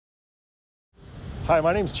Hi,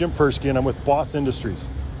 my name's Jim Persky and I'm with Boss Industries.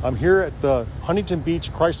 I'm here at the Huntington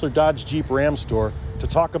Beach Chrysler Dodge Jeep Ram store to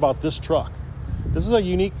talk about this truck. This is a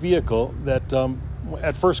unique vehicle that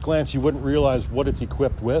at first glance you wouldn't realize what it's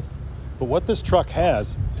equipped with, but what this truck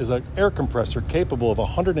has is an air compressor capable of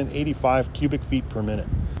 185 cubic feet per minute.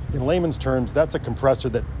 In layman's terms, that's a compressor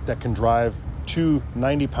that can drive two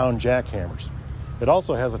 90-pound jackhammers. It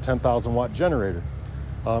also has a 10,000 watt generator.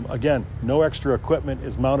 Again, no extra equipment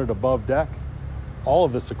is mounted above deck. All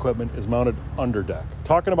of this equipment is mounted under deck.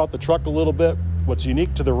 Talking about the truck a little bit, what's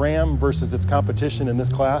unique to the Ram versus its competition in this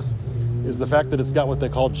class is the fact that it's got what they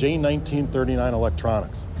call J1939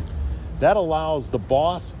 electronics. That allows the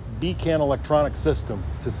Boss BCAN electronic system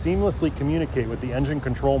to seamlessly communicate with the engine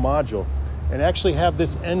control module and actually have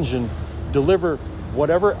this engine deliver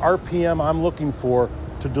whatever RPM I'm looking for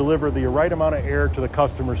to deliver the right amount of air to the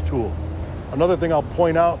customer's tool. Another thing I'll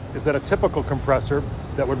point out is that a typical compressor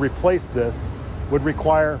that would replace this would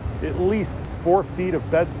require at least 4 feet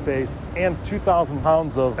of bed space and 2,000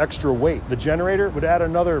 pounds of extra weight. The generator would add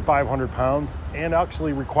another 500 pounds and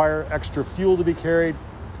actually require extra fuel to be carried.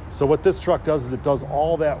 So what this truck does is it does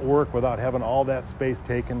all that work without having all that space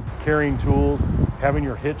taken, carrying tools, having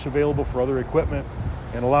your hitch available for other equipment,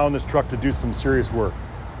 and allowing this truck to do some serious work.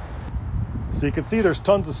 So you can see there's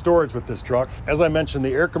tons of storage with this truck. As I mentioned,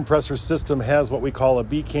 the air compressor system has what we call a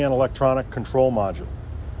BCAN electronic control module.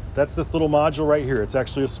 That's this little module right here. It's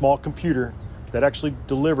actually a small computer that actually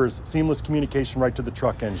delivers seamless communication right to the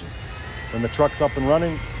truck engine. When the truck's up and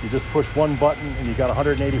running, you just push one button and you got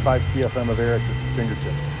 185 CFM of air at your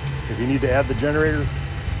fingertips. If you need to add the generator,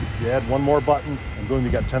 you add one more button and boom,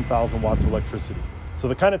 you got 10,000 watts of electricity. So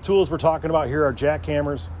the kind of tools we're talking about here are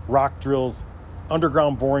jackhammers, rock drills,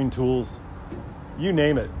 underground boring tools, you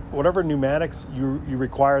name it. Whatever pneumatics you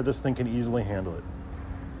require, this thing can easily handle it.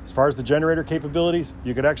 As far as the generator capabilities,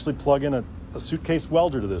 you could actually plug in a suitcase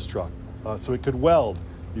welder to this truck. So it could weld.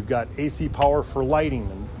 You've got AC power for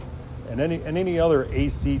lighting and any other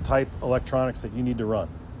AC type electronics that you need to run.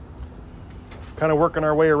 Kind of working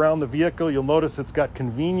our way around the vehicle, you'll notice it's got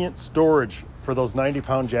convenient storage for those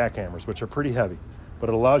 90-pound jackhammers, which are pretty heavy. But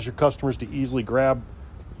it allows your customers to easily grab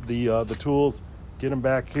the tools, get them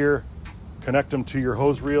back here, connect them to your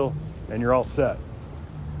hose reel, and you're all set.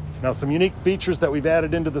 Now, some unique features that we've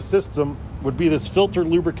added into the system would be this filter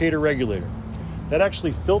lubricator regulator. That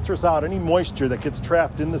actually filters out any moisture that gets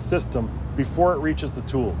trapped in the system before it reaches the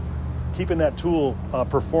tool, keeping that tool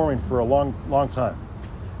performing for a long time.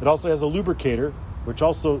 It also has a lubricator, which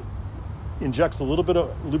also injects a little bit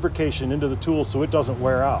of lubrication into the tool so it doesn't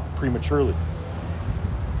wear out prematurely.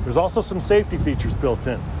 There's also some safety features built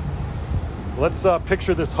in. Let's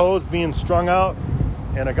picture this hose being strung out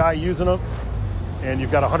and a guy using them, and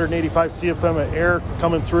you've got 185 CFM of air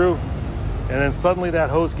coming through, and then suddenly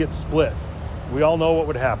that hose gets split. We all know what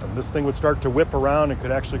would happen. This thing would start to whip around and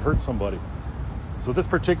could actually hurt somebody. So this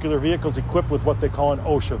particular vehicle is equipped with what they call an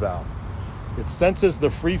OSHA valve. It senses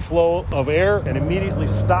the free flow of air and immediately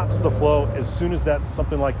stops the flow as soon as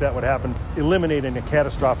something like that would happen, eliminating a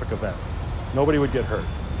catastrophic event. Nobody would get hurt.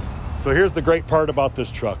 So here's the great part about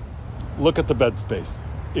this truck. Look at the bed space.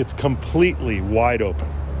 It's completely wide open.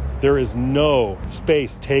 There is no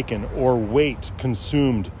space taken or weight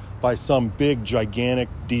consumed by some big, gigantic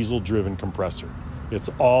diesel-driven compressor.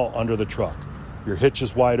 It's all under the truck. Your hitch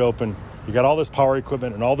is wide open. You got all this power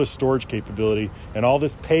equipment and all this storage capability and all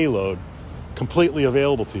this payload completely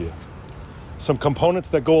available to you. Some components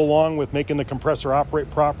that go along with making the compressor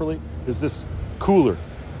operate properly is this cooler.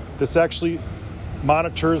 This actually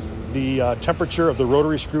monitors the temperature of the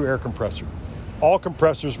rotary screw air compressor. All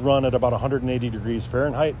compressors run at about 180 degrees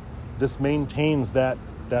Fahrenheit. This maintains that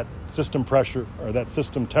system pressure or that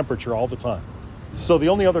system temperature all the time. So the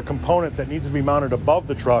only other component that needs to be mounted above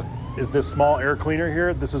the truck is this small air cleaner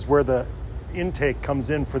here. This is where the intake comes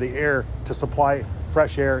in for the air to supply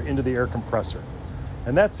fresh air into the air compressor.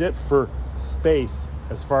 And that's it for space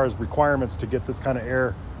as far as requirements to get this kind of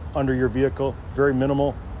air under your vehicle. Very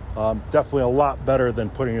minimal. Definitely a lot better than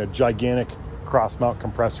putting a gigantic cross-mount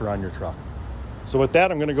compressor on your truck. So with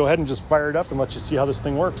that, I'm going to go ahead and just fire it up and let you see how this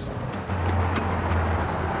thing works.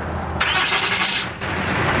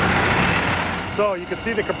 So you can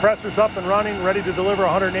see the compressor's up and running, ready to deliver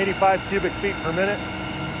 185 cubic feet per minute.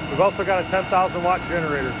 We've also got a 10,000 watt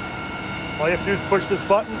generator. All you have to do is push this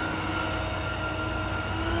button.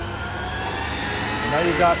 And now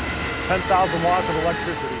you've got 10,000 watts of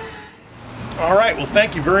electricity. All right, well,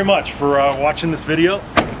 thank you very much for watching this video.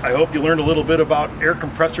 I hope you learned a little bit about air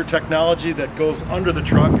compressor technology that goes under the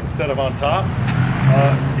truck instead of on top.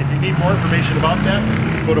 If you need more information about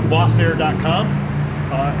that, go to BOSSAIR.com.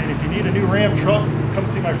 And if you need a new Ram truck, come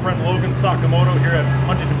see my friend Logan Sakamoto here at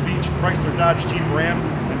Huntington Beach Chrysler Dodge Jeep Ram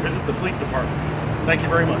and visit the fleet department. Thank you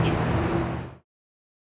very much.